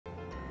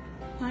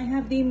I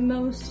have the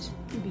most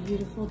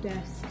beautiful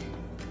desk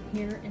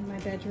here in my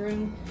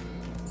bedroom.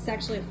 It's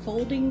actually a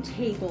folding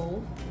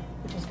table,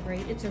 which is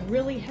great. It's a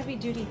really heavy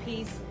duty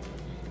piece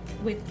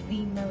with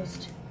the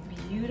most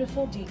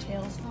beautiful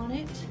details on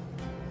it.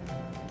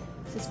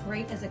 This is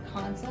great as a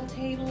console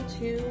table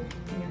too,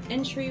 in your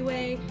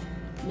entryway,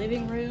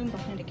 living room,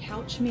 behind a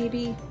couch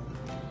maybe.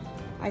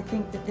 I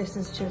think that this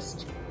is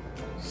just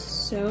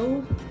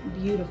so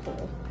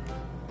beautiful.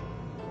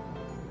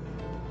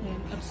 I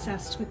am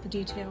obsessed with the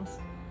details.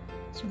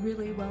 It's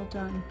really well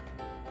done.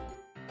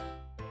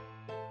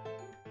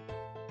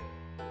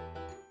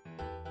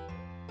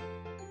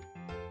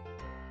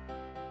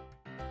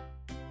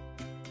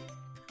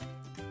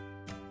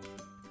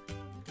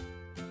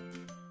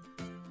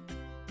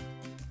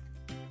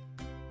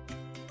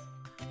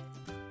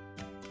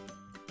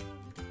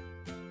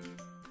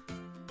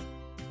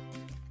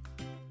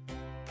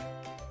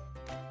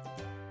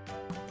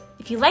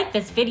 If you like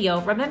this video,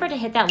 remember to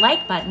hit that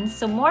like button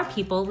so more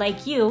people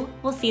like you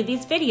will see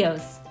these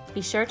videos.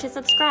 Be sure to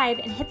subscribe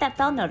and hit that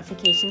bell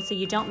notification so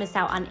you don't miss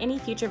out on any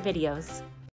future videos.